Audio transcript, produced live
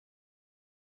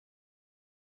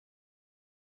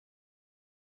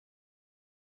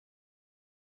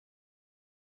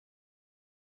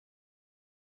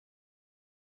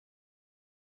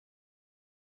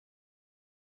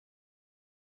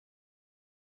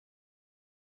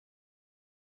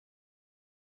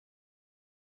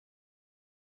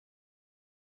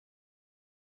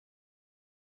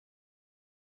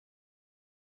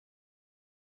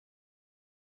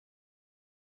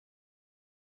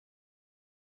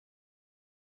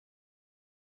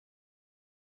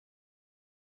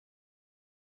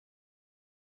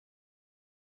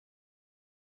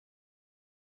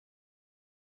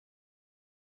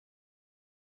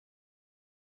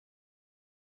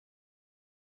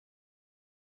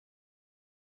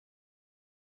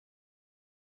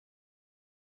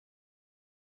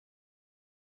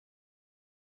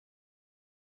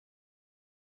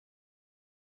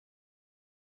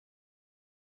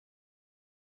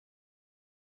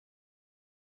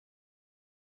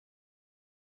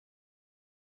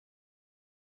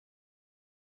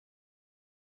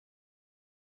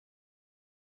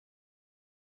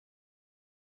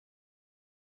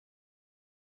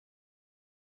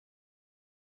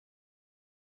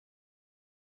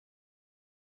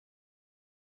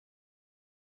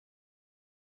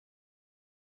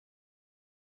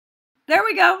There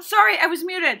we go. Sorry, I was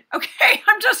muted. Okay,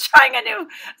 I'm just trying a new.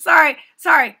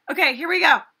 Sorry. Okay, here we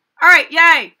go. All right,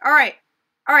 yay. All right.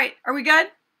 Are we good?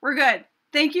 We're good.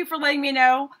 Thank you for letting me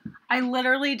know. I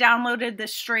literally downloaded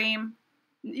this stream.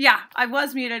 Yeah, I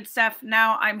was muted, Steph.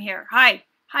 Now I'm here. Hi,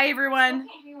 everyone.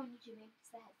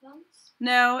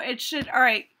 No, it should. All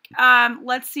right.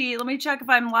 Let's see. Let me check if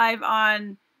I'm live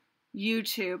on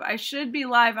YouTube. I should be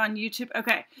live on YouTube.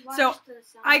 Okay. So,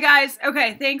 hi guys.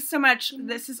 Okay, thanks so much.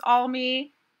 This is all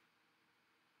me.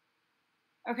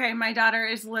 Okay, my daughter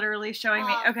is literally showing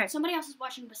me. Okay. Somebody else is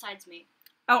watching besides me.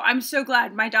 Oh, I'm so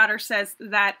glad. My daughter says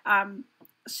that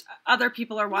other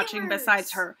people are watching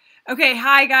besides her. Okay,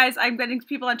 hi guys. I'm getting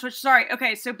people on Twitch. Sorry.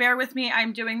 Okay, so bear with me.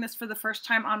 I'm doing this for the first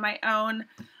time on my own.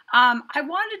 I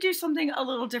wanted to do something a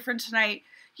little different tonight.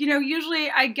 You know,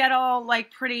 usually I get all like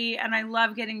pretty and I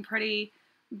love getting pretty,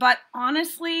 but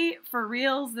honestly, for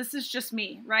reals, this is just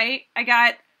me, right? I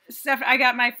got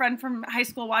my friend from high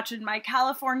school watching my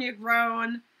California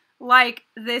grown. Like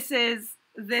this is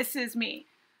me.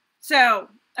 So,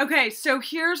 okay, so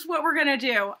here's what we're going to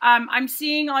do. I'm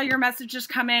seeing all your messages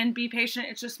come in. Be patient.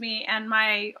 It's just me and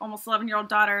my almost 11-year-old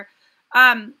daughter.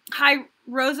 Hi,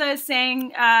 Rosa is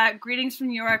saying, greetings from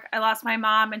New York. I lost my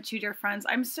mom and 2 dear friends.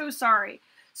 I'm so sorry.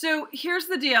 So here's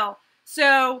the deal.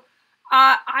 So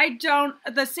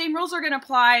the same rules are going to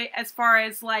apply as far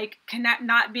as like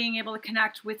not being able to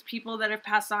connect with people that have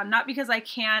passed on. Not because I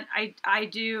can't, I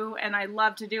do, and I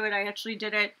love to do it. I actually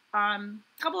did it a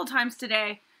couple of times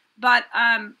today. But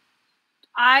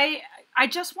I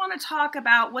just want to talk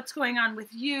about what's going on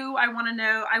with you. I want to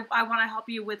know, I want to help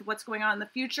you with what's going on in the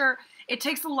future. It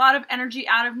takes a lot of energy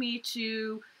out of me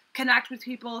to connect with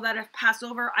people that have passed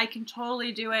over. I can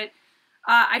totally do it.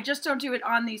 I just don't do it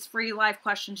on these free live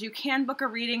questions. You can book a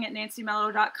reading at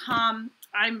nancymello.com.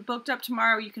 I'm booked up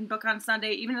tomorrow. You can book on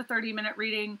Sunday. Even a 30-minute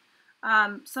reading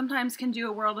sometimes can do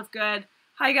a world of good.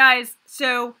 Hi, guys.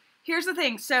 So here's the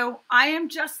thing. So I am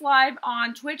just live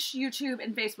on Twitch, YouTube,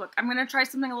 and Facebook. I'm going to try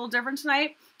something a little different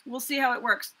tonight. We'll see how it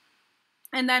works.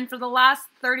 And then for the last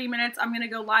 30 minutes, I'm going to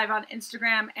go live on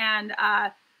Instagram and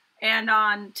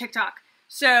on TikTok.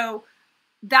 So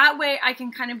that way I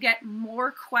can kind of get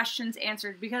more questions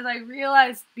answered, because I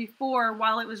realized before,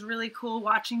 while it was really cool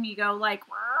watching me go like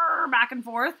back and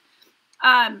forth,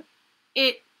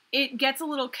 it gets a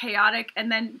little chaotic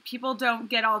and then people don't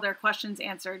get all their questions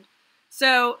answered.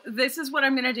 So this is what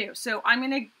I'm going to do. So I'm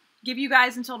going to give you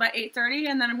guys until about 8:30,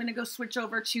 and then I'm going to go switch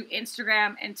over to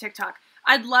Instagram and TikTok.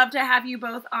 I'd love to have you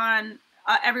both on,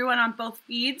 everyone on both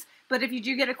feeds, but if you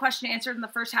do get a question answered in the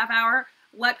first half hour,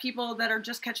 let people that are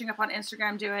just catching up on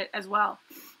Instagram do it as well.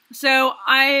 So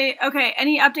okay,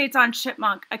 any updates on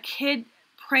Chipmunk? A kid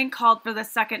prank called for the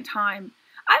 2nd time.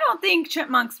 I don't think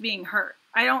Chipmunk's being hurt.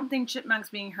 I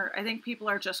think people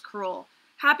are just cruel.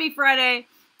 Happy Friday.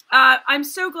 I'm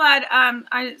so glad.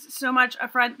 So much a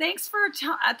friend. Thanks to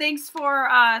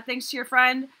your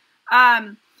friend.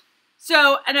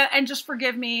 So, and just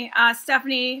forgive me,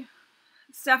 Stephanie,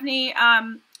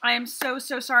 I am so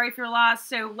sorry for your loss.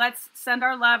 So let's send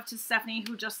our love to Stephanie,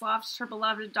 who just lost her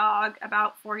beloved dog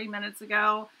about 40 minutes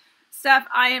ago. Steph,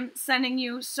 I am sending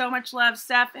you so much love.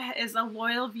 Steph is a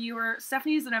loyal viewer.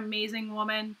 Stephanie is an amazing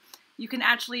woman. You can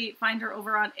actually find her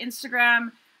over on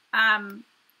Instagram.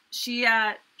 She's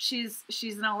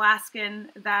an Alaskan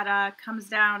that comes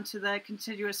down to the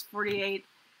contiguous 48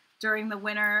 during the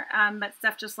winter. But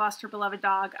Steph just lost her beloved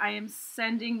dog. I am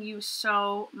sending you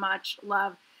so much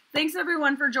love. Thanks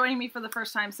everyone for joining me for the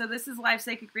first time. So this is Live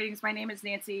Psychic Readings. My name is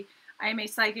Nancy. I am a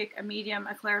psychic, a medium,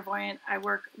 a clairvoyant. I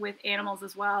work with animals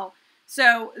as well.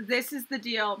 So this is the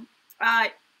deal.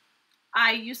 I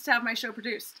used to have my show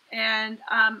produced, and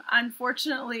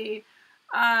unfortunately,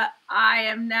 I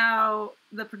am now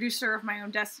the producer of my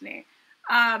own destiny.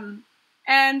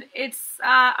 And it's,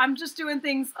 I'm just doing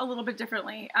things a little bit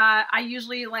differently. I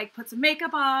usually like put some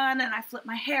makeup on and I flip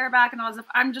my hair back and all this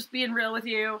stuff. I'm just being real with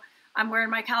you. I'm wearing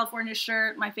my California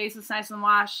shirt. My face is nice and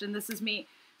washed, and this is me.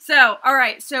 So, all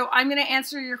right. So I'm going to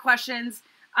answer your questions.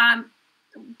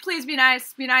 Please be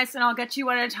nice, and I'll get you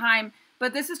one at a time.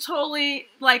 But this is totally,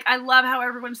 like, I love how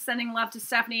everyone's sending love to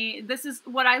Stephanie. This is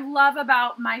what I love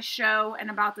about my show and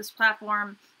about this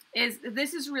platform, is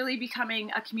this is really becoming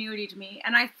a community to me.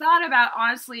 And I thought about,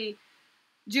 honestly,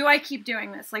 do I keep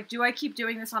doing this? Like, do I keep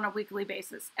doing this on a weekly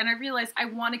basis? And I realized I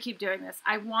want to keep doing this.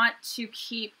 I want to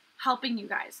keep helping you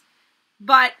guys.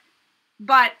 But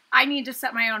I need to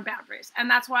set my own boundaries. And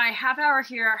that's why half hour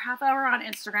here, half hour on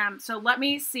Instagram. So let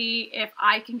me see if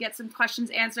I can get some questions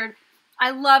answered.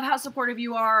 I love how supportive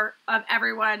you are of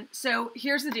everyone. So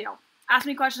here's the deal. Ask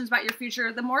me questions about your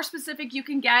future. The more specific you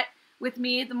can get, with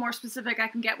me, the more specific I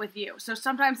can get with you. So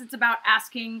sometimes it's about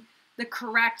asking the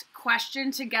correct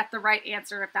question to get the right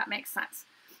answer, if that makes sense.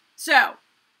 So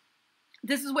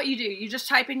this is what you do. You just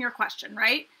type in your question,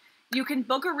 right? You can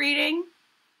book a reading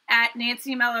at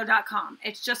nancymello.com.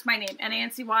 It's just my name,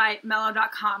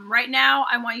 nancymello.com. Right now,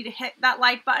 I want you to hit that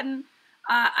like button.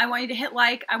 I want you to hit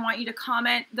like. I want you to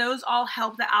comment. Those all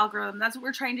help the algorithm. That's what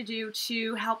we're trying to do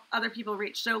to help other people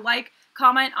reach. So like,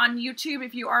 comment on YouTube.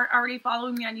 If you aren't already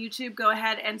following me on YouTube, go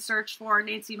ahead and search for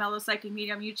Nancy Mello Psychic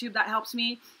Medium YouTube. That helps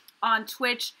me. On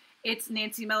Twitch, it's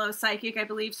Nancy Mello Psychic, I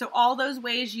believe. So all those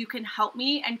ways you can help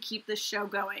me and keep this show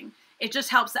going. It just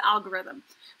helps the algorithm.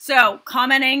 So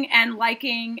commenting and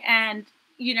liking and,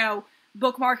 you know,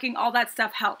 bookmarking, all that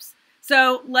stuff helps.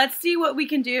 So let's see what we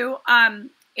can do.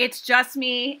 It's just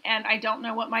me, and I don't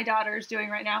know what my daughter is doing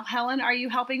right now. Helen, are you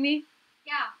helping me?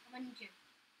 Yeah, I'm on YouTube.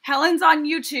 Helen's on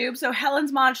YouTube, so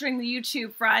Helen's monitoring the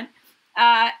YouTube front.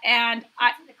 The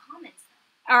comments,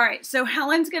 all right, so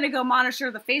Helen's going to go monitor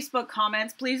the Facebook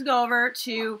comments. Please go over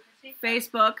to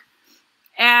Facebook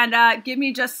and give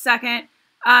me just a second.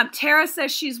 Tara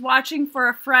says she's watching for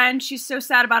a friend. She's so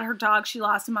sad about her dog she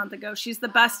lost a month ago. She's the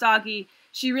best doggy.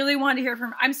 She really wanted to hear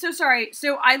from her. I'm so sorry.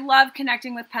 So I love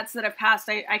connecting with pets that have passed.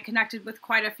 I connected with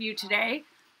quite a few today.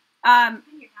 I'm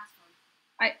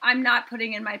not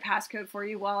putting in my passcode for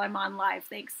you while I'm on live.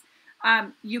 Thanks.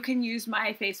 You can use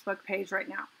my Facebook page right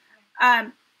now.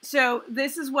 So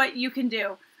this is what you can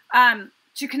do.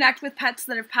 To connect with pets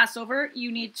that have passed over,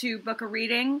 you need to book a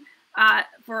reading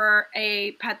for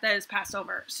a pet that has passed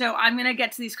over. So I'm going to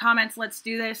get to these comments. Let's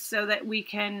do this so that we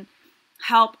can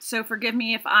help. So forgive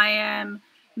me if I am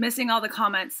missing all the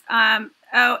comments.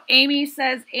 Oh, Amy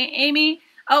says, Amy,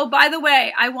 oh, by the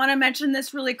way, I want to mention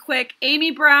this really quick.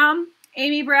 Amy Brown,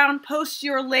 post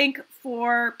your link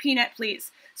for Peanut,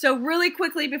 please. So really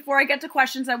quickly, before I get to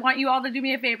questions, I want you all to do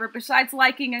me a favor. Besides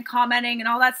liking and commenting and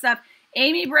all that stuff,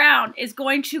 Amy Brown is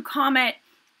going to comment,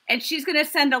 and she's going to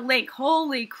send a link.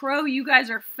 Holy crow, you guys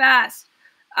are fast.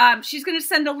 She's going to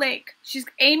send a link.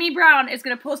 Amy Brown is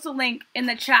going to post a link in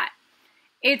the chat.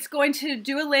 It's going to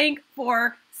do a link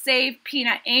for Save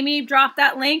Peanut. Amy, drop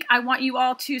that link. I want you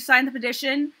all to sign the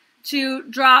petition to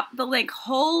drop the link.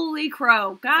 Holy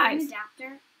crow, guys. Is there an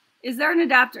adapter? Is there an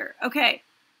adapter? Okay.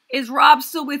 Is Rob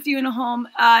still with you in a home?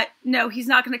 No, he's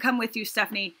not going to come with you,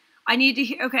 Stephanie. I need to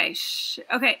hear. Okay.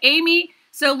 Okay, Amy.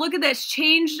 So look at this.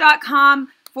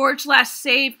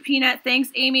 Change.com/Save Peanut. Thanks,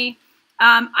 Amy.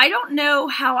 I don't know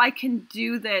how I can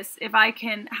do this. If I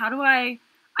can, how do I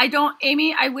don't,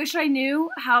 Amy, I wish I knew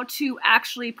how to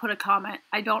actually put a comment.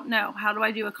 I don't know. How do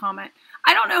I do a comment?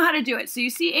 I don't know how to do it. So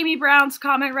you see Amy Brown's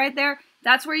comment right there?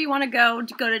 That's where you want to go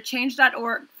to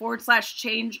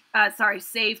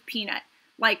change.org/Save Peanut,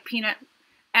 like Peanut.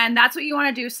 And that's what you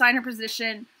want to do. Sign a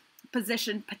petition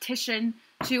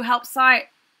to help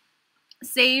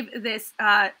save this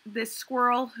this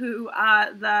squirrel who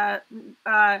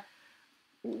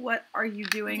what are you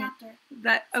doing?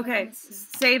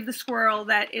 Save the squirrel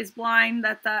that is blind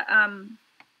that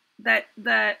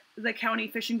the county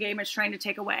Fish and Game is trying to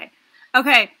take away.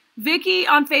 Okay, Vicky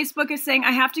on Facebook is saying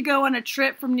I have to go on a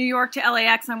trip from New York to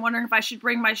LAX. I'm wondering if I should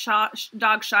bring my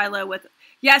dog Shiloh with.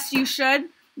 Yes, you should.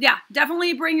 Yeah,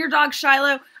 definitely bring your dog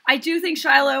Shiloh. I do think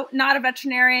Shiloh, not a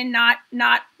veterinarian, not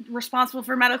responsible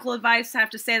for medical advice. I have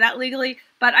to say that legally,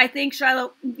 but I think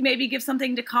Shiloh maybe give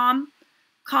something to calm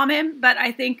him, but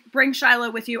I think bring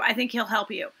Shiloh with you. I think he'll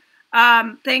help you.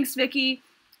 Thanks, Vicky.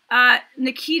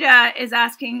 Nikita is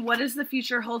asking, what does the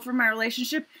future hold for my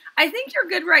relationship? I think you're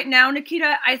good right now,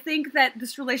 Nikita. I think that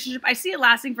this relationship, I see it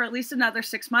lasting for at least another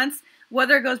 6 months.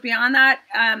 Whether it goes beyond that,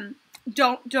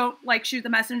 don't like shoot the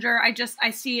messenger. I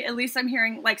see, at least I'm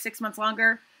hearing like 6 months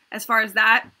longer as far as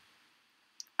that.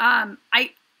 I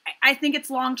think it's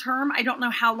long-term. I don't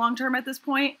know how long-term at this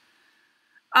point.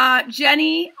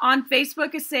 Jenny on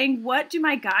Facebook is saying, what do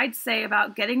my guides say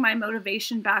about getting my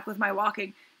motivation back with my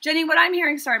walking? Jenny, what I'm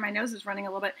hearing, sorry, my nose is running a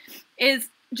little bit, is,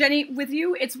 Jenny, with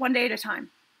you, it's one day at a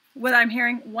time. What I'm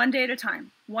hearing, one day at a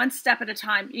time, one step at a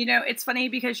time. You know, it's funny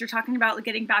because you're talking about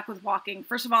getting back with walking.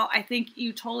 First of all, I think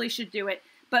you totally should do it,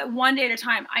 but one day at a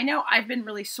time. I know I've been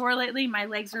really sore lately. My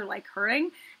legs are like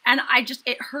hurting, and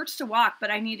it hurts to walk,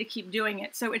 but I need to keep doing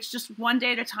it. So it's just one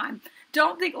day at a time.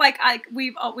 Don't think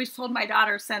we've always told my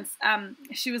daughter since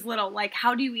she was little, like,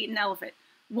 how do you eat an elephant?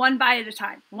 One bite at a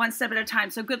time, one step at a time.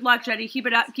 So good luck, Jenny. Keep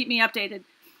it up. Keep me updated.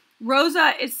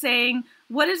 Rosa is saying,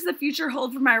 what does the future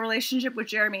hold for my relationship with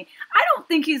Jeremy? I don't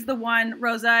think he's the one,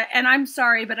 Rosa, and I'm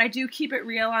sorry, but I do keep it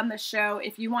real on this show.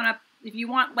 If you want to If you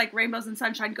want like rainbows and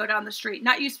sunshine, go down the street.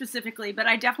 Not you specifically, but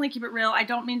I definitely keep it real. I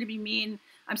don't mean to be mean.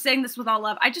 I'm saying this with all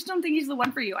love. I just don't think he's the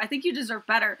one for you. I think you deserve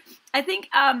better. I think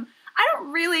I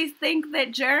don't really think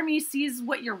that Jeremy sees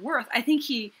what you're worth. I think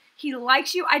he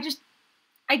likes you.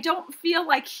 I don't feel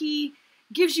like he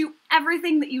gives you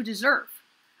everything that you deserve.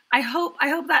 I hope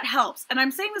that helps. And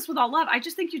I'm saying this with all love. I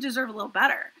just think you deserve a little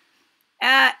better.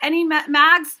 Any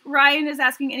Mags, Ryan is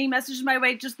asking any messages my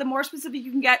way. Just the more specific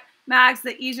you can get, Mags,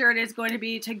 the easier it is going to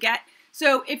be to get.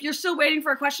 So if you're still waiting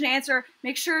for a question to answer,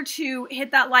 make sure to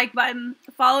hit that like button.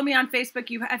 Follow me on Facebook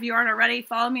if you aren't already.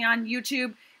 Follow me on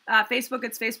YouTube. Facebook,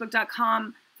 it's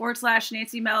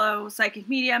facebook.com/Nancy Mello Psychic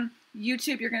Medium.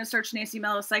 YouTube, you're going to search Nancy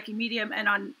Mello Psychic Medium. And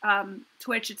on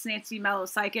Twitch, it's Nancy Mello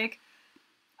Psychic.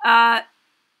 Leandra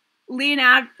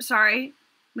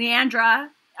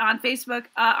on Facebook,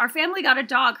 our family got a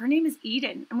dog. Her name is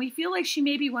Eden, and we feel like she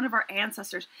may be one of our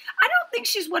ancestors. I don't think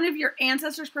she's one of your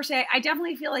ancestors per se. I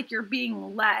definitely feel like you're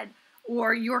being led,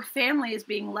 or your family is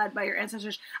being led by your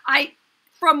ancestors.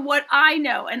 From what I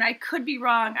know, and I could be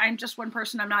wrong, I'm just one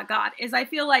person, I'm not God, is I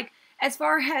feel like as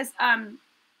far as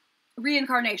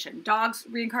reincarnation, dogs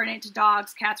reincarnate to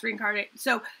dogs, cats reincarnate.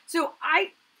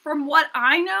 From what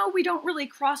I know, we don't really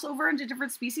cross over into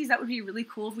different species. That would be really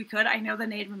cool if we could. I know the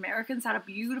Native Americans had a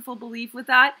beautiful belief with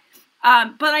that.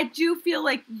 But I do feel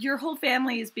like your whole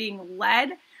family is being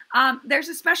led. There's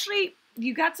especially,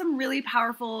 you got some really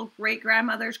powerful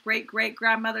great-grandmothers,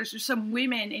 great-great-grandmothers. There's some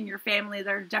women in your family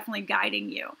that are definitely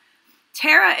guiding you.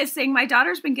 Tara is saying, my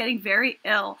daughter's been getting very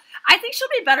ill. I think she'll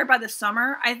be better by the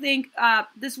summer. I think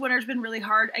this winter's been really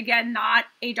hard. Again, not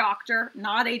a doctor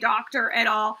at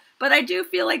all. But I do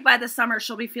feel like by the summer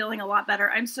she'll be feeling a lot better.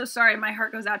 I'm so sorry. My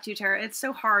heart goes out to you, Tara. It's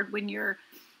so hard when you're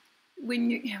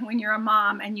a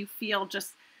mom and you feel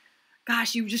just,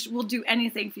 gosh, you just will do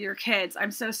anything for your kids.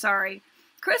 I'm so sorry.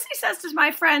 Chrissy says, does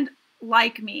my friend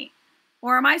like me?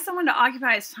 Or am I someone to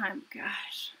occupy his time?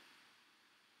 Gosh.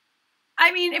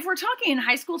 I mean, if we're talking in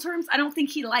high school terms, I don't think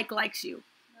he likes you. No.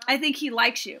 I think he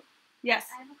likes you. Yes.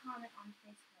 I have a comment on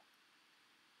Facebook.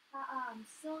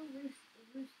 Still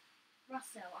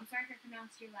Russo. I'm sorry if I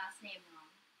pronounced your last name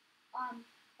wrong.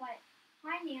 But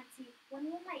hi Nancy. When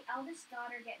will my eldest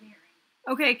daughter get married?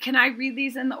 Okay, can I read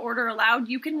these in the order aloud?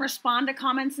 You can respond to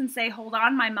comments and say, hold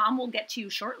on, my mom will get to you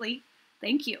shortly.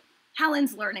 Thank you.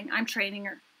 Helen's learning. I'm training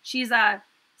her. She's a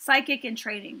psychic in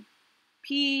training.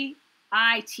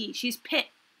 P-I-T. She's Pit.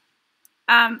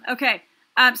 Okay.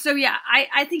 So yeah,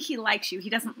 I think he likes you. He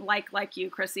doesn't like you,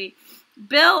 Chrissy.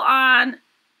 Bill on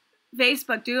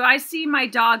Facebook, do I see my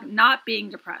dog not being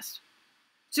depressed?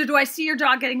 So do I see your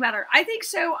dog getting better? I think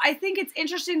so. I think it's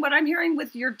interesting. What I'm hearing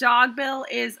with your dog, Bill,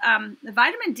 is the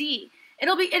vitamin D.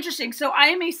 It'll be interesting. So I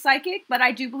am a psychic, but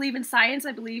I do believe in science.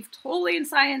 I believe totally in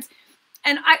science.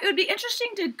 And it would be interesting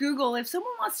to Google, if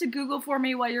someone wants to Google for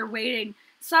me while you're waiting,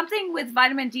 something with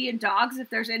vitamin D in dogs, if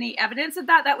there's any evidence of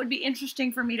that, that would be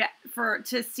interesting for me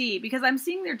to see, because I'm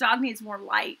seeing their dog needs more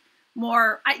light.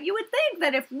 You would think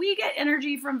that if we get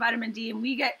energy from vitamin D and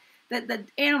we get that the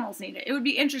animals need it, it would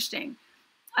be interesting.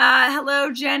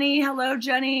 Hello, Jenny. Hello,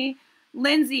 Jenny.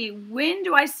 Lindsay, when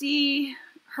do I see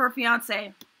her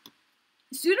fiance?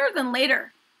 Sooner than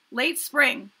later. Late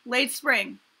spring, I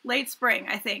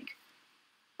think.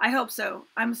 I hope so.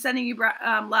 I'm sending you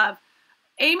love.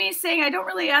 Amy's saying, I don't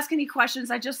really ask any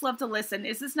questions. I just love to listen.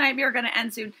 Is this nightmare going to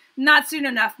end soon? Not soon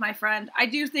enough, my friend. I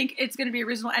do think it's going to be a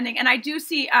reasonable ending. And I do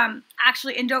see,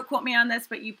 actually, and don't quote me on this,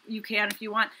 but you can if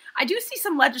you want. I do see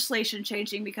some legislation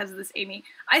changing because of this, Amy.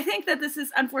 I think that this is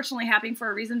unfortunately happening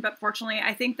for a reason, but fortunately,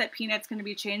 I think that Peanut's going to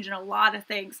be changing a lot of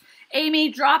things.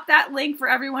 Amy, drop that link for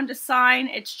everyone to sign.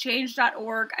 It's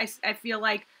change.org. I feel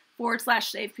like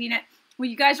 /Save Peanut. When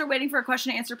you guys are waiting for a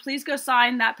question to answer, please go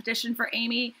sign that petition for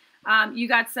Amy. You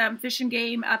got some Fish and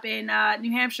Game up in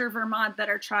New Hampshire, Vermont that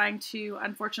are trying to,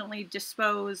 unfortunately,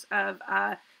 dispose of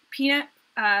Peanut.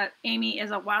 Amy is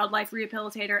a wildlife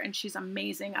rehabilitator, and she's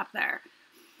amazing up there.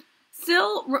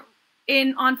 Still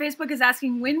on Facebook is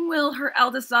asking, when will her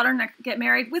eldest daughter get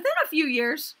married? Within a few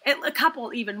years, a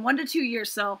couple even, 1 to 2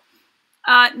 years. So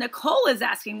Nicole is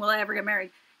asking, will I ever get married?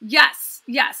 Yes,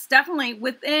 definitely.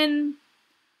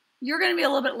 You're going to be a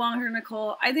little bit longer,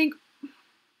 Nicole. I think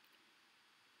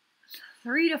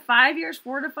 3 to 5 years,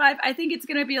 4 to 5. I think it's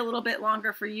going to be a little bit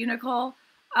longer for you, Nicole.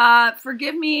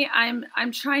 Forgive me. I'm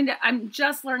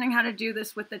just learning how to do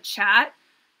this with the chat.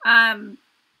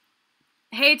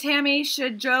 Hey, Tammy,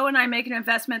 should Joe and I make an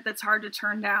investment that's hard to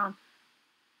turn down?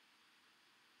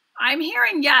 I'm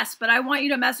hearing yes, but I want you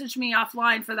to message me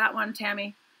offline for that one,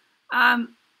 Tammy.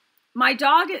 My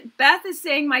dog, Beth is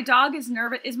saying my dog is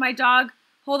nervous. Is my dog,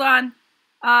 hold on.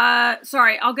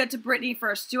 Sorry, I'll get to Brittany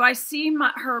first. Do I see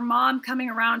her mom coming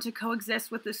around to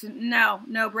coexist with this?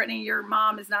 No, Brittany, your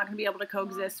mom is not going to be able to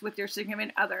coexist with your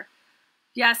significant other.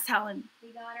 Yes, Helen.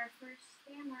 We got our first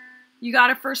spammer. You got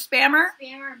a first spammer?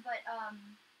 Spammer, but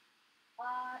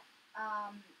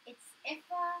it's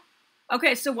IFA.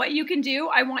 Okay, so what you can do,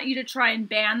 I want you to try and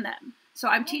ban them. So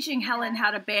I'm teaching Helen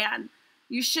how to ban.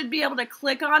 You should be able to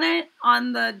click on it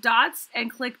on the dots and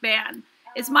click ban.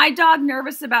 Is my dog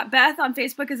nervous about Beth on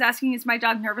Facebook is asking, is my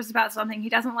dog nervous about something? He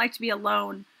doesn't like to be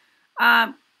alone.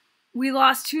 We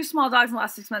lost 2 small dogs in the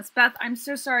last 6 months. Beth, I'm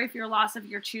so sorry for your loss of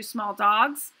your 2 small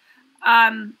dogs.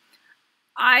 I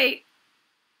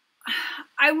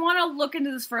want to look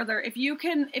into this further. If you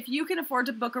can afford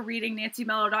to book a reading,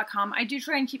 nancymello.com. I do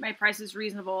try and keep my prices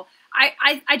reasonable.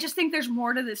 I just think there's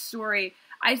more to this story.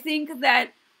 I think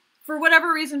that for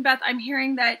whatever reason, Beth, I'm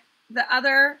hearing that the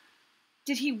other,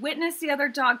 did he witness the other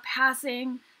dog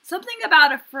passing? Something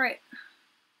about afraid.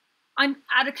 I'm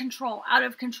out of control.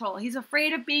 He's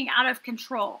afraid of being out of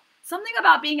control. Something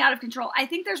about being out of control. I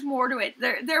think there's more to it.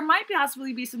 There might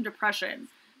possibly be some depression,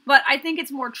 but I think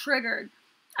it's more triggered.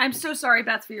 I'm so sorry,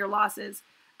 Beth, for your losses.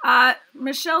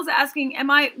 Michelle's asking, am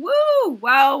I, woo,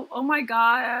 wow, oh my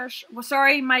gosh. Well,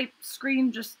 sorry, my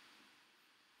screen just.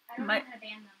 I don't know how to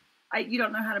ban them. You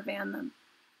don't know how to ban them.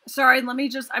 Sorry, let me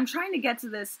just, I'm trying to get to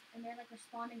this. And they're like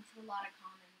responding to a lot of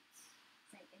comments.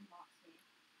 Saying inbox me.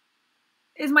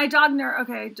 Is my dog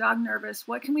dog nervous.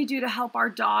 What can we do to help our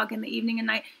dog in the evening and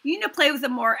night? You need to play with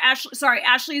them more.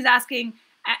 Ashley is asking,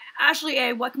 Ashley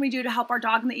A, what can we do to help our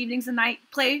dog in the evenings and night?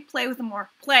 Play with them more.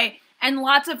 Play. And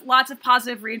lots of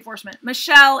positive reinforcement.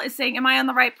 Michelle is saying, am I on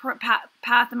the right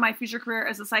path in my future career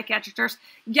as a psychiatric nurse?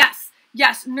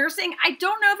 Yes, nursing. I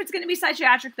don't know if it's going to be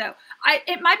psychiatric, though.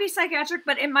 It might be psychiatric,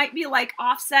 but it might be, like,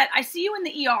 offset. I see you in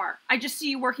the ER. I just see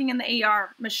you working in the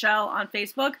ER, Michelle, on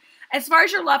Facebook. As far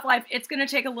as your love life, it's going to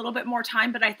take a little bit more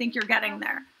time, but I think you're getting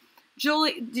there.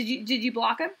 Julie, did you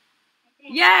block him?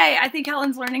 Yay! I think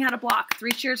Helen's learning how to block.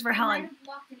 3 cheers for Helen. I might have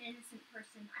blocked an innocent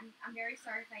person. I'm very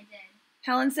sorry if I did.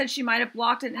 Helen said she might have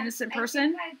blocked an innocent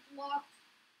person. I think I blocked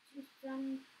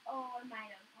some. Oh, I might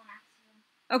have.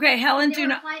 Okay, Helen, they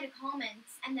reply to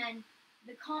comments, and then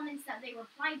the comments that they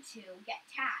replied to get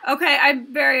tagged. Okay, I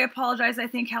very apologize. I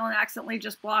think Helen accidentally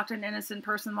just blocked an innocent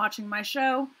person watching my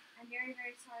show. I'm very,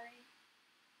 very sorry.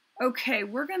 Okay,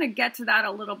 we're going to get to that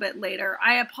a little bit later.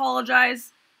 I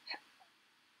apologize.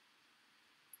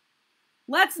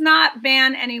 Let's not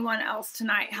ban anyone else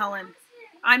tonight, Helen.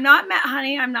 I'm not mad,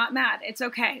 honey. I'm not mad. It's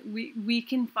okay. We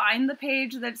can find the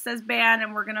page that says ban,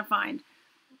 and we're going to find.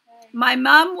 My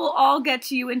mom will all get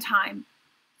to you in time.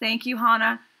 Thank you,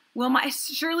 Hannah.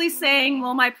 Shirley's saying,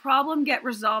 will my problem get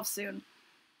resolved soon?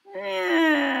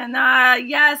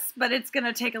 Yes, but it's going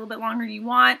to take a little bit longer than you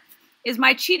want. Is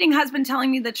my cheating husband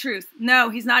telling me the truth? No,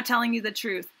 he's not telling you the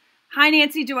truth. Hi,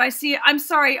 Nancy. Do I see it? I'm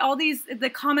sorry.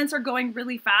 The comments are going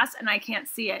really fast and I can't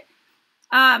see it.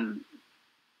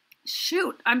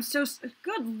 Shoot.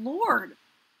 Good Lord.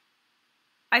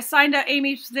 I signed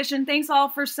Amy's petition. Thanks all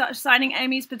for signing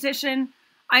Amy's petition.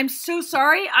 I'm so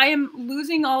sorry. I am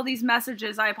losing all these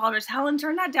messages. I apologize. Helen,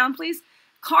 turn that down, please.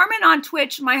 Carmen on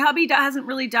Twitch. My hubby hasn't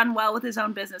really done well with his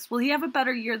own business. Will he have a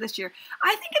better year this year?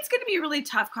 I think it's going to be really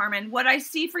tough, Carmen. What I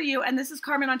see for you, and this is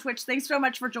Carmen on Twitch. Thanks so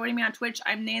much for joining me on Twitch.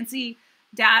 I'm Nancy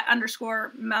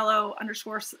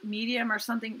 _mellow_medium or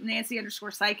something. Nancy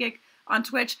 _psychic on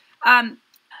Twitch.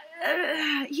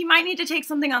 He might need to take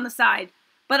something on the side.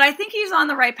 But I think he's on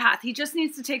the right path. He just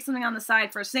needs to take something on the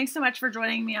side first. Thanks so much for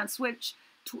joining me on Twitch,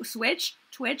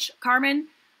 Carmen.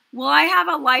 Will I have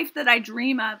a life that I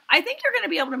dream of? I think you're going to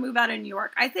be able to move out of New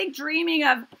York. I think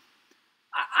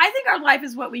our life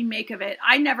is what we make of it.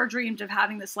 I never dreamed of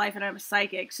having this life, and I'm a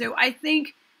psychic. So I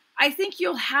think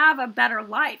you'll have a better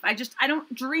life.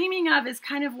 Dreaming of is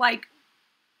kind of like,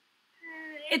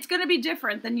 it's going to be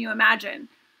different than you imagine.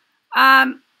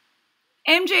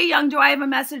 MJ Young, do I have a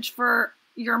message for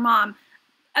your mom?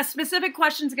 A specific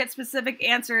question to get specific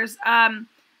answers.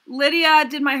 Lydia,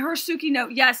 did my horse Suki know?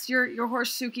 Yes, your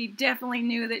horse Suki definitely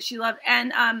knew that she loved,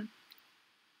 and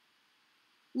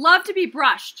loved to be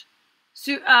brushed.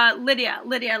 Lydia,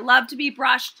 loved to be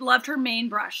brushed, loved her mane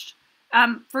brushed.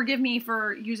 Forgive me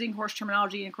for using horse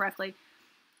terminology incorrectly.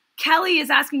 Kelly is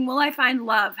asking, will I find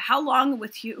love? How long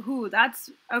with who? That's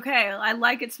okay. I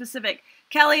like it specific.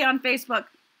 Kelly on Facebook.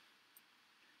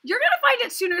 You're going to find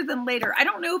it sooner than later. I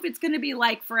don't know if it's going to be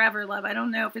like forever love. I don't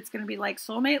know if it's going to be like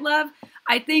soulmate love.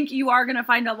 I think you are going to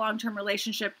find a long-term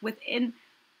relationship within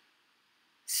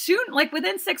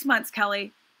 6 months,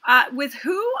 Kelly. With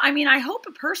who? I mean, I hope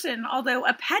a person, although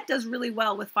a pet does really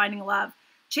well with finding love.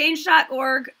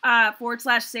 Change.org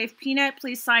 /save peanut.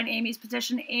 Please sign Amy's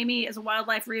petition. Amy is a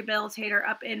wildlife rehabilitator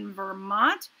up in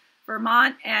Vermont,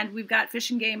 and we've got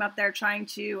Fish and Game up there trying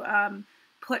to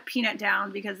put Peanut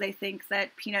down because they think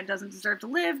that Peanut doesn't deserve to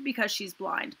live because she's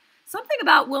blind. Something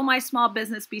about, will my small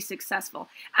business be successful?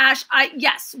 Ash,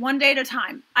 yes, one day at a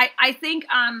time. I think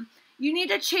you need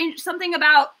to change something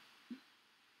about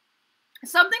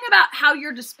how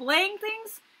you're displaying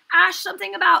things. Ash,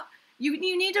 something about you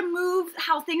need to move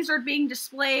how things are being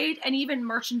displayed and even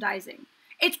merchandising.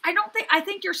 I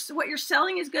think what you're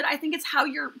selling is good. I think it's how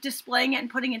you're displaying it and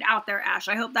putting it out there, Ash.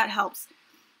 I hope that helps.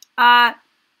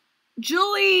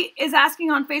 Julie is asking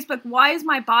on Facebook, why is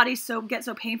my body get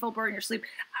so painful during your sleep?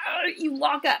 You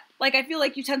lock up. Like, I feel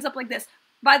like you tense up like this.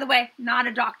 By the way, not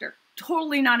a doctor.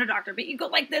 Totally not a doctor. But you go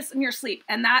like this in your sleep.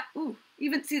 And that,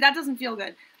 that doesn't feel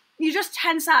good. You just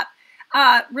tense up.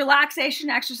 Relaxation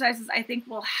exercises, I think,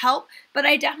 will help. But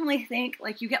I definitely think,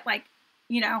 like, you get, like,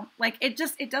 it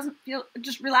doesn't feel,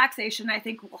 just relaxation, I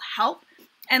think, will help.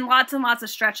 And lots of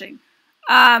stretching.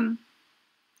 Another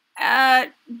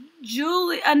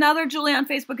Julie on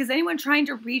Facebook, is anyone trying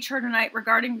to reach her tonight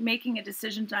regarding making a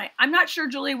decision tonight? I'm not sure,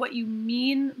 Julie, what you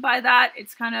mean by that.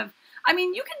 It's kind of, I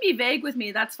mean, you can be vague with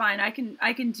me. That's fine. I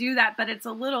can do that, but it's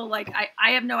a little like,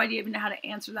 I have no idea even how to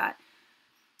answer that.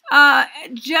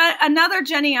 Another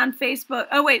Jenny on Facebook.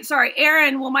 Oh, wait, sorry.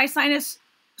 Aaron, will my sinus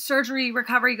surgery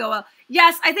recovery go well?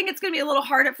 Yes, I think it's going to be a little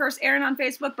hard at first, Aaron on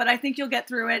Facebook, but I think you'll get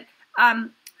through it.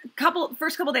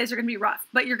 First couple days are going to be rough,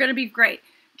 but you're going to be great.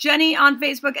 Jenny on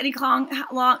Facebook, any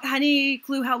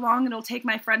clue how long it'll take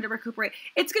my friend to recuperate?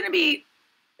 It's going to be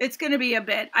a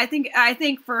bit. I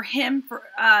think for him,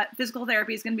 physical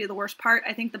therapy is going to be the worst part.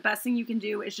 I think the best thing you can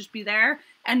do is just be there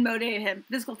and motivate him.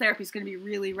 Physical therapy is going to be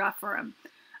really rough for him.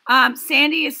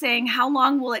 Sandy is saying, how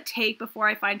long will it take before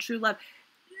I find true love?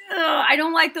 I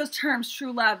don't like those terms,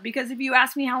 true love, because if you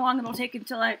ask me how long it'll take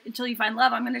until you find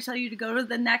love, I'm going to tell you to go to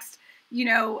the next,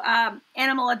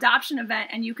 animal adoption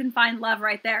event, and you can find love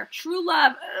right there. True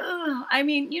love. I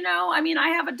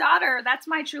have a daughter. That's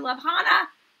my true love.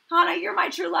 Hannah, you're my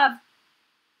true love.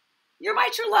 You're my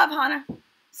true love, Hannah.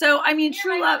 So,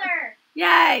 true love.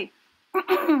 Yay.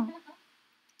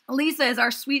 Lisa is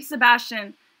our sweet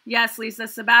Sebastian. Yes, Lisa,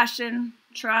 Sebastian,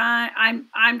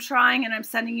 I'm trying, and I'm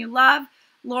sending you love.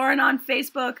 Lauren on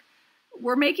Facebook,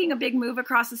 we're making a big move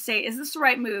across the state. Is this the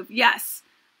right move? Yes.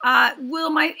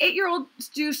 Will my 8-year-old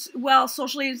do well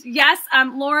socially? Yes.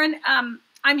 Lauren,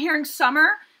 I'm hearing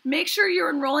summer. Make sure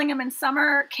you're enrolling him in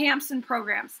summer camps and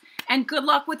programs. And good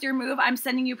luck with your move. I'm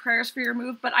sending you prayers for your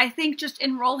move. But I think just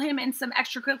enroll him in some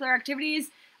extracurricular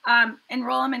activities.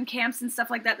 Enroll him in camps and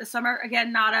stuff like that this summer.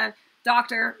 Again, not a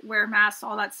doctor, wear masks,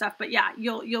 all that stuff. But yeah,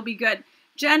 you'll be good.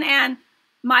 Jen Ann,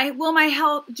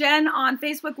 Jen on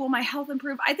Facebook, will my health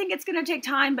improve? I think it's going to take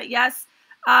time, but yes.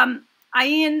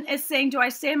 Ian is saying, do I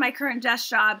stay in my current desk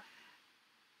job?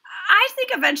 I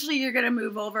think eventually you're going to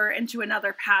move over into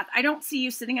another path. I don't see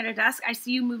you sitting at a desk. I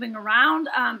see you moving around,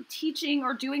 teaching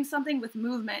or doing something with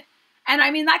movement. And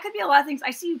that could be a lot of things.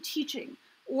 I see you teaching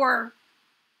or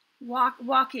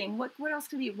walking. What else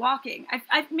could be? Walking.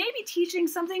 I maybe teaching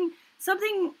something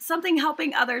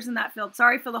helping others in that field.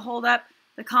 Sorry for the hold up.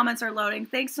 The comments are loading.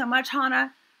 Thanks so much,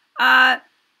 Hannah.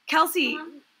 Kelsey.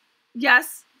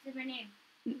 Yes. What's her name?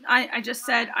 I just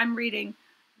said I'm reading.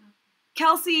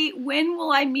 Kelsey, when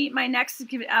will I meet my next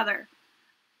significant other?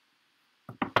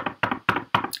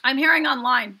 I'm hearing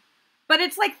online, but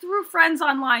it's like through friends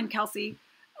online, Kelsey.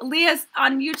 Leah's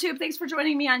on YouTube. Thanks for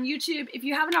joining me on YouTube. If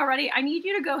you haven't already, I need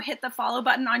you to go hit the follow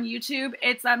button on YouTube.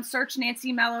 It's search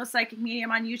Nancy Mello Psychic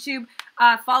Medium on YouTube.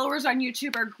 Followers on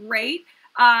YouTube are great.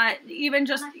 Even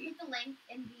just put the link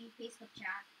in the Facebook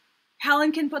chat.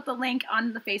 Helen can put the link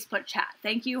on the Facebook chat.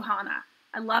 Thank you, Hannah.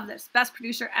 I love this. Best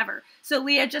producer ever. So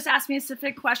Leah just asked me a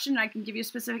specific question. I can give you a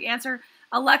specific answer.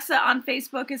 Alexa on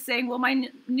Facebook is saying, will my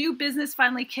new business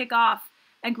finally kick off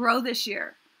and grow this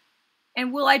year?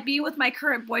 And will I be with my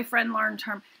current boyfriend long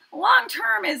term? Long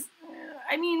term is,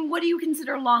 what do you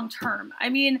consider long term?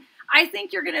 I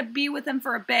think you're going to be with him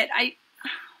for a bit.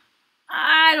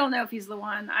 I don't know if he's the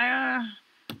one.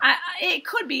 It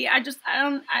could be.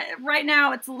 Right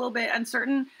now it's a little bit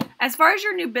uncertain. As far as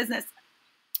your new business,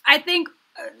 I think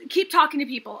keep talking to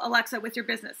people, Alexa, with your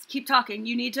business. Keep talking.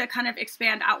 You need to kind of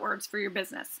expand outwards for your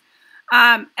business.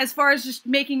 As far as just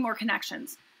making more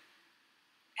connections.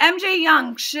 MJ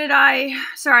Young,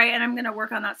 and I'm going to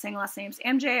work on not saying last names.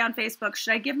 MJ on Facebook,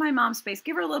 should I give my mom space?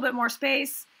 Give her a little bit more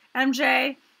space.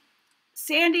 MJ.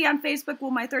 Sandy on Facebook, will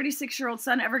my 36-year-old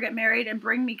son ever get married and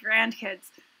bring me grandkids?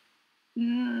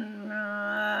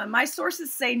 My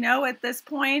sources say no at this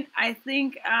point. I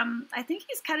think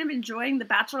he's kind of enjoying the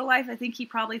bachelor life. I think he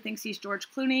probably thinks he's George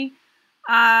Clooney.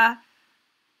 How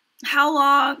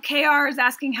long? KR is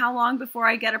asking how long before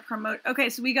I get a promote. Okay,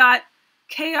 so we got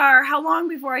KR. How long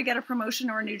before I get a promotion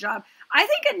or a new job? I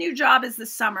think a new job is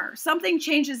this summer. Something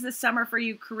changes this summer for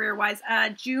you career-wise.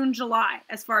 June, July,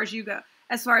 as far as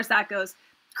that goes.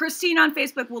 Christine on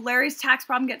Facebook, will Larry's tax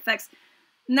problem get fixed?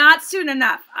 Not soon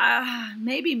enough.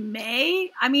 Maybe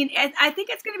May. I mean, I think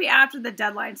it's going to be after the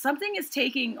deadline. Something is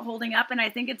holding up, and I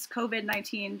think it's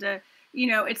COVID-19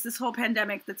 it's this whole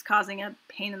pandemic that's causing a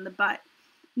pain in the butt.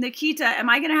 Nikita, am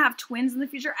I going to have twins in the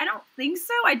future? I don't think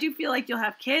so. I do feel like you'll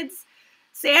have kids.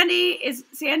 Sandy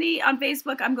on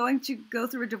Facebook, I'm going to go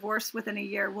through a divorce within a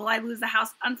year. Will I lose the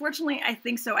house? Unfortunately, I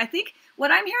think so. I think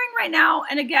what I'm hearing right now,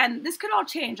 and again, this could all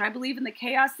change. I believe in the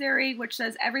chaos theory, which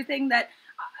says everything that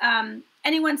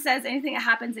anyone says, anything that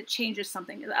happens, it changes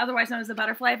something, otherwise known as the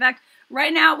butterfly effect.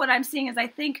 Right now, what I'm seeing is I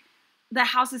think the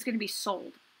house is going to be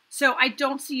sold. So I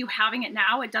don't see you having it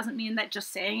now. It doesn't mean that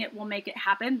just saying it will make it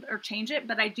happen or change it,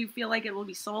 but I do feel like it will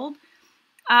be sold.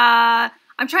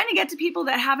 I'm trying to get to people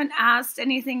that haven't asked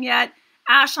anything yet.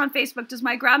 Ash on Facebook, does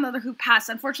my grandmother who passed?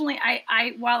 Unfortunately,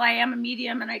 while I am a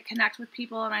medium and I connect with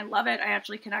people and I love it, I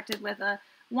actually connected with a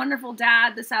wonderful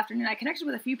dad this afternoon. I connected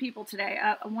with a few people today,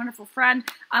 a wonderful friend.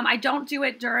 I don't do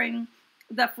it during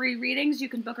the free readings. You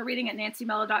can book a reading at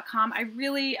nancymello.com.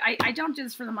 I don't do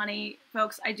this for the money,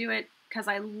 folks. I do it because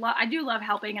I do love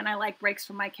helping and I like breaks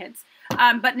from my kids.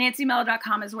 But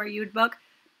nancymello.com is where you would book.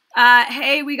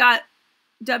 Hey, we got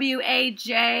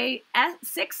WAJ6,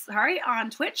 on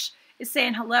Twitch is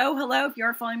saying hello. If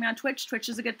you're following me on Twitch, Twitch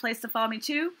is a good place to follow me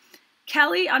too.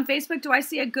 Kelly on Facebook, do I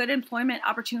see a good employment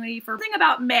opportunity for something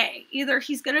about May? Either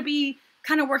he's going to be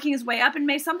kind of working his way up in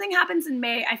May. Something happens in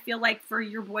May, I feel like, for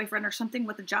your boyfriend or something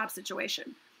with a job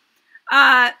situation.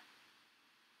 I'm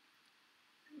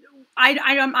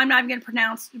not even going to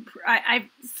pronounce. I've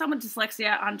someone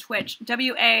dyslexia on Twitch.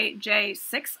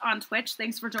 WAJ6 on Twitch.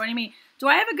 Thanks for joining me. Do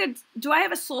I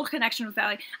have a soul connection with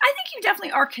Valerie? I think you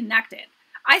definitely are connected.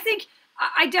 I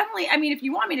mean, if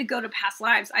you want me to go to past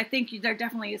lives, I think there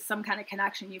definitely is some kind of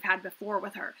connection you've had before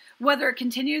with her. Whether it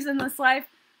continues in this life,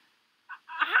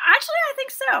 actually, I think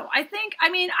so.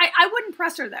 I wouldn't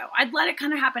press her though. I'd let it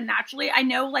kind of happen naturally. I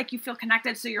know, like, you feel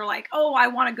connected, so you're like, oh, I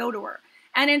want to go to her.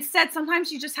 And instead,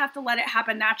 sometimes you just have to let it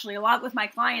happen naturally. A lot with my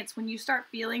clients, when you start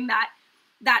feeling that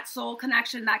soul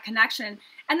connection, that connection,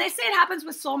 and they say it happens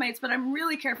with soulmates, but I'm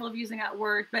really careful of using that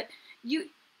word. But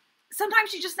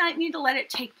sometimes you just need to let it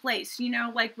take place.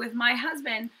 Like with my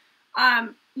husband,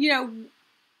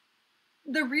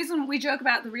 the reason we joke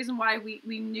about the reason why I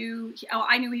knew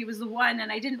he was the one,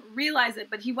 and I didn't realize it,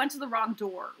 but he went to the wrong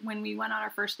door when we went on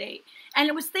our first date,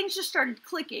 and things just started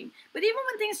clicking. But even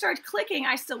when things started clicking,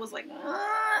 I still was like,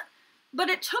 but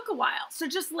it took a while. So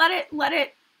just let it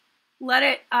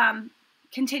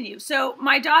continue. So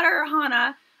my daughter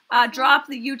Hannah dropped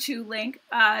the YouTube link.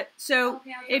 So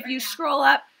if you scroll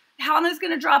up, Hannah's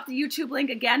going to drop the YouTube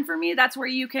link again for me. That's where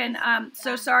you can,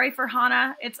 so sorry for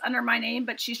Hannah. It's under my name,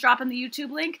 but she's dropping the YouTube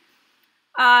link.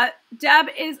 Deb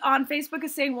is on Facebook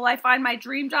is saying, will I find my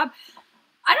dream job?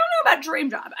 I don't know about dream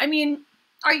job. I mean,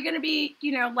 are you going to be,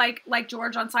 like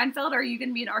George on Seinfeld? Are you going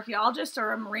to be an archaeologist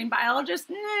or a marine biologist?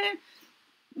 Nah.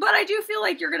 But I do feel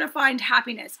like you're going to find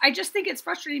happiness. I just think it's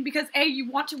frustrating because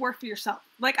you want to work for yourself.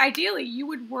 Like ideally you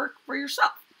would work for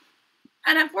yourself.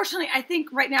 And unfortunately, I think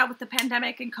right now with the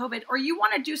pandemic and COVID, or you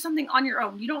want to do something on your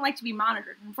own, you don't like to be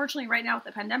monitored. Unfortunately, right now with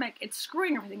the pandemic, it's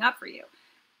screwing everything up for you.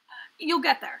 You'll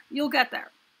get there. You'll get there.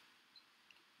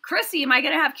 Chrissy, am I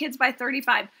going to have kids by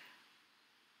 35?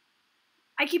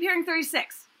 I keep hearing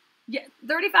 36. Yeah,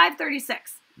 35,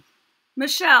 36.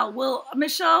 Michelle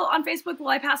on Facebook, will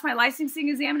I pass my licensing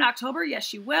exam in October?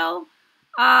 Yes, you will.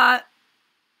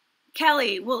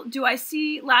 Kelly, do I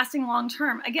see lasting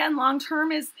long-term? Again,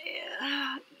 long-term is,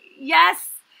 yes,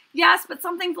 but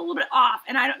something's a little bit off.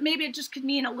 And maybe it just could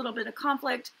mean a little bit of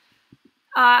conflict.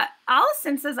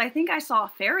 Allison says, I think I saw a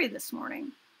fairy this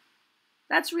morning.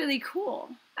 That's really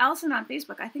cool. Allison on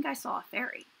Facebook, I think I saw a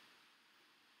fairy.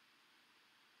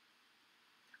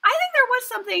 I think there was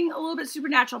something a little bit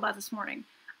supernatural about this morning.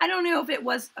 I don't know if it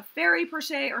was a fairy per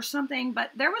se or something,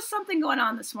 but there was something going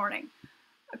on this morning.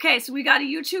 Okay, so we got a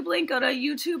YouTube link. Go to a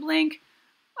YouTube link.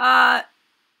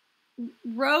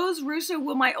 Rose Russo,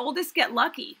 will my oldest get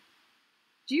lucky?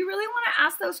 Do you really want to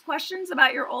ask those questions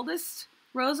about your oldest?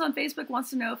 Rose on Facebook wants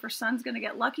to know if her son's going to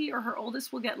get lucky or her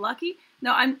oldest will get lucky.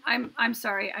 No, I'm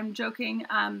sorry. I'm joking.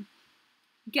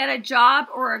 Get a job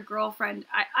or a girlfriend.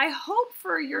 I hope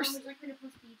for your. Would you like me to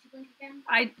post the YouTube link again?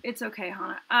 It's okay,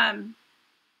 Hannah.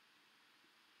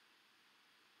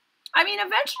 I mean,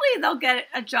 eventually they'll get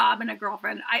a job and a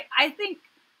girlfriend. I think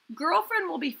girlfriend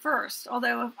will be first,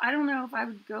 although I don't know if I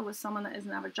would go with someone that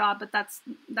doesn't have a job, but that's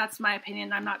my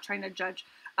opinion. I'm not trying to judge.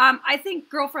 I think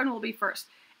girlfriend will be first.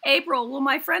 April, will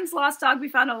my friend's lost dog be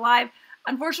found alive?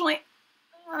 Unfortunately,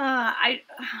 I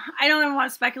don't even want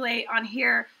to speculate on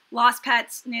here. Lost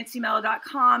Pets,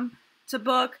 nancymello.com to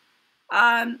book.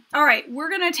 All right,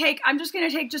 I'm just going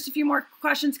to take just a few more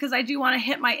questions because I do want to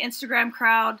hit my Instagram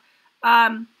crowd.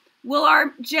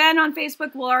 Jen on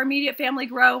Facebook, will our immediate family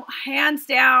grow? Hands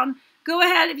down. Go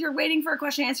ahead if you're waiting for a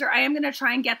question answer. I am going to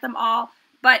try and get them all,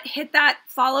 but hit that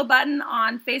follow button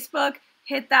on Facebook.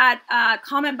 Hit that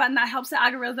comment button. That helps the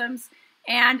algorithms.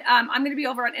 And I'm going to be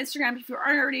over on Instagram. If you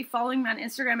aren't already following me on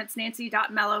Instagram, it's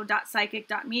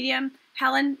nancy.mello.psychic.medium.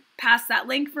 Helen, pass that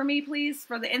link for me, please,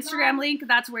 for the Instagram link.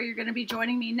 That's where you're going to be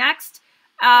joining me next.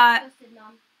 My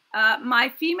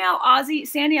female Aussie,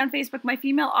 Sandy on Facebook, my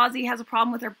female Aussie has a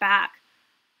problem with her back.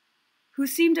 Who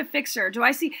seemed to fix her?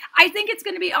 I think it's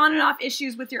going to be on and off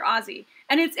issues with your Aussie.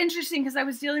 And it's interesting because I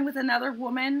was dealing with another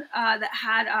woman that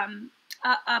had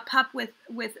a pup with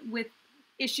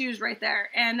issues right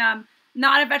there. And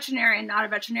not a veterinarian.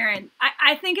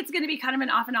 I think it's going to be kind of an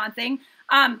off and on thing.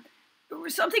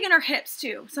 Something in her hips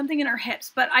too.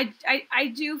 But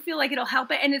I do feel like it'll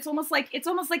help it. And it's almost like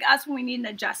us when we need an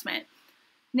adjustment.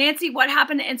 Nancy, what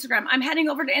happened to Instagram? I'm heading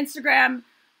over to Instagram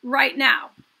right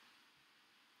now.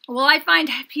 Will I find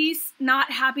peace,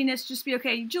 not happiness, just be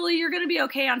okay? Julie, you're going to be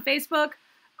okay on Facebook.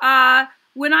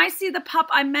 When I see the pup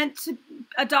I meant to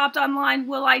adopt online,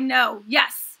 will I know?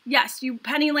 Yes. You,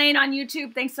 Penny Lane on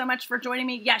YouTube, thanks so much for joining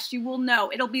me. Yes, you will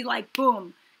know. It'll be like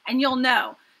boom, and you'll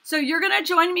know. So you're going to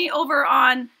join me over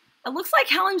on, it looks like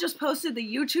Helen just posted the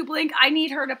YouTube link. I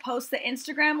need her to post the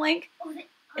Instagram link.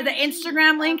 The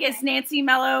Instagram link is Nancy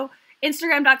Mello,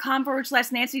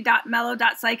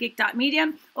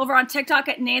 Instagram.com/nancy.mello.psychic.medium. Over on TikTok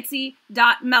at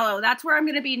nancy.mello. That's where I'm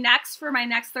going to be next for my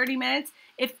next 30 minutes.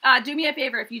 Do me a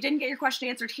favor, if you didn't get your question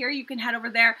answered here, you can head over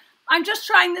there. I'm just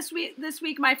trying this week,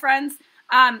 my friends.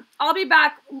 I'll be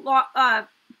back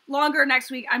longer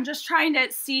next week. I'm just trying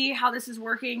to see how this is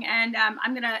working, and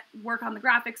I'm going to work on the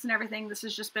graphics and everything. This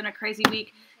has just been a crazy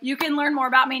week. You can learn more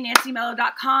about me,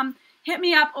 nancymello.com. Hit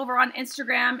me up over on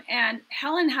Instagram, and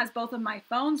Helen has both of my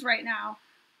phones right now.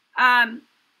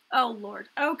 Oh, Lord.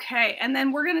 Okay, and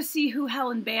then we're going to see who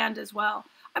Helen banned as well.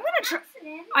 I'm going to try.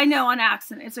 I know, on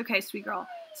accident. It's okay, sweet girl.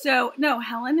 So, no,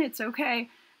 Helen, it's okay.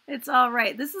 It's all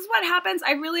right. This is what happens.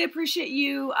 I really appreciate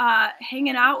you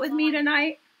hanging out with me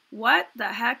tonight. What the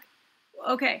heck?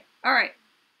 Okay, all right.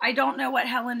 I don't know what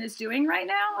Helen is doing right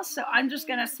now, so I'm just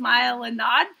going to smile and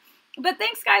nod. But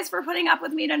thanks, guys, for putting up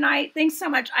with me tonight. Thanks so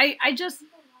much. It's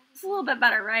a little bit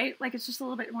better, right? Like, it's just a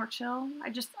little bit more chill. I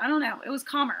don't know. It was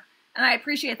calmer, and I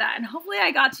appreciate that. And hopefully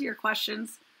I got to your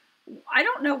questions. I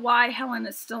don't know why Helen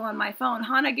is still on my phone.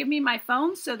 Hannah, give me my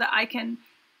phone so that I can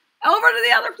over to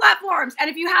the other platforms. And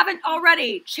if you haven't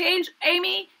already, change,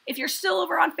 Amy, if you're still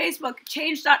over on Facebook,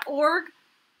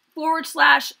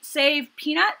 change.org/save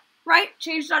peanut, right?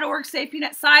 Change.org, save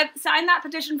peanut. Sign that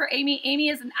petition for Amy. Amy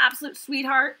is an absolute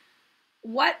sweetheart.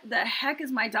 What the heck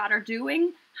is my daughter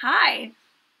doing? Hi.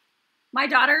 My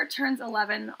daughter turns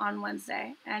 11 on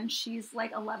Wednesday, and she's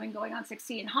like 11 going on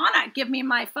 16. Hannah, give me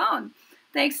my phone.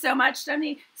 Thanks so much,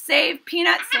 Tony. Save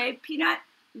peanut, save peanut.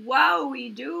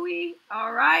 Wowie dooey.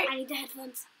 All right. I need the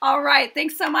headphones. All right.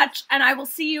 Thanks so much. And I will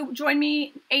see you. Join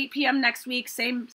me 8 p.m. next week. Same